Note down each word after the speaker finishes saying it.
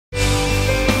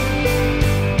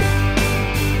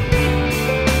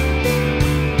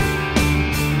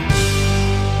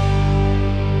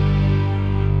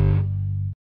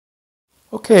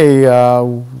Okay,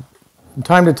 from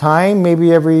time to time,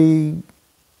 maybe every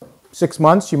 6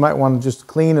 months, you might want to just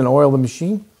clean and oil the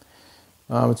machine.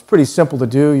 It's pretty simple to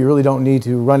do. You really don't need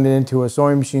to run it into a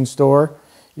sewing machine store.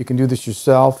 You can do this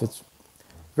yourself. It's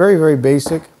very, very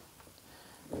basic.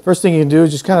 First thing you can do is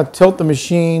just kind of tilt the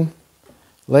machine,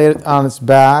 lay it on its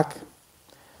back,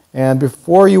 and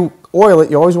before you oil it,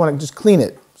 you always want to just clean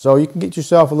it. So you can get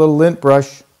yourself a little lint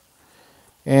brush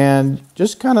and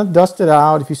just kind of dust it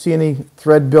out. If you see any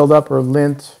thread buildup or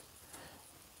lint,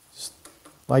 just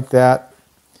like that.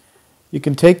 You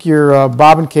can take your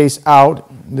bobbin case out.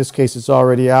 In this case, it's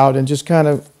already out, and just kind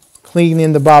of clean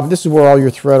in the bobbin. This is where all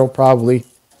your thread will probably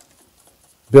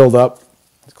build up.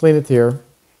 Let's clean it here.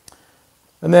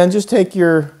 And then just take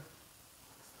your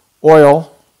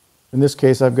oil. In this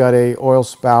case, I've got a oil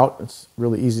spout. It's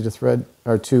really easy to thread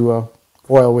or to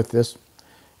oil with this.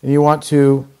 And you want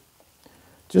to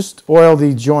just oil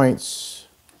the joints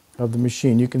of the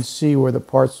machine. You can see where the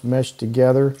parts mesh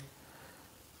together.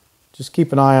 Just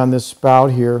keep an eye on this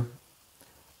spout here.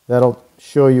 That'll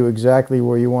show you exactly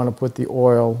where you want to put the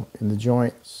oil in the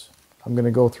joints. I'm going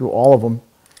to go through all of them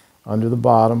under the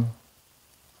bottom.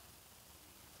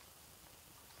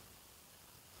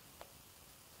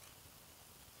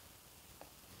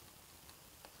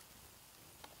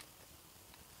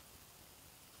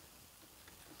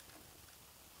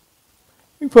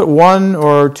 You can put 1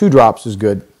 or 2 drops is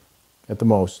good at the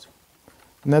most.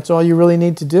 And that's all you really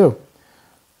need to do.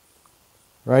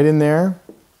 Right in there.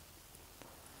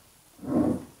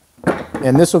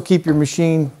 And this will keep your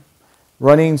machine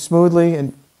running smoothly,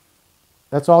 and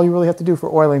that's all you really have to do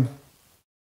for oiling.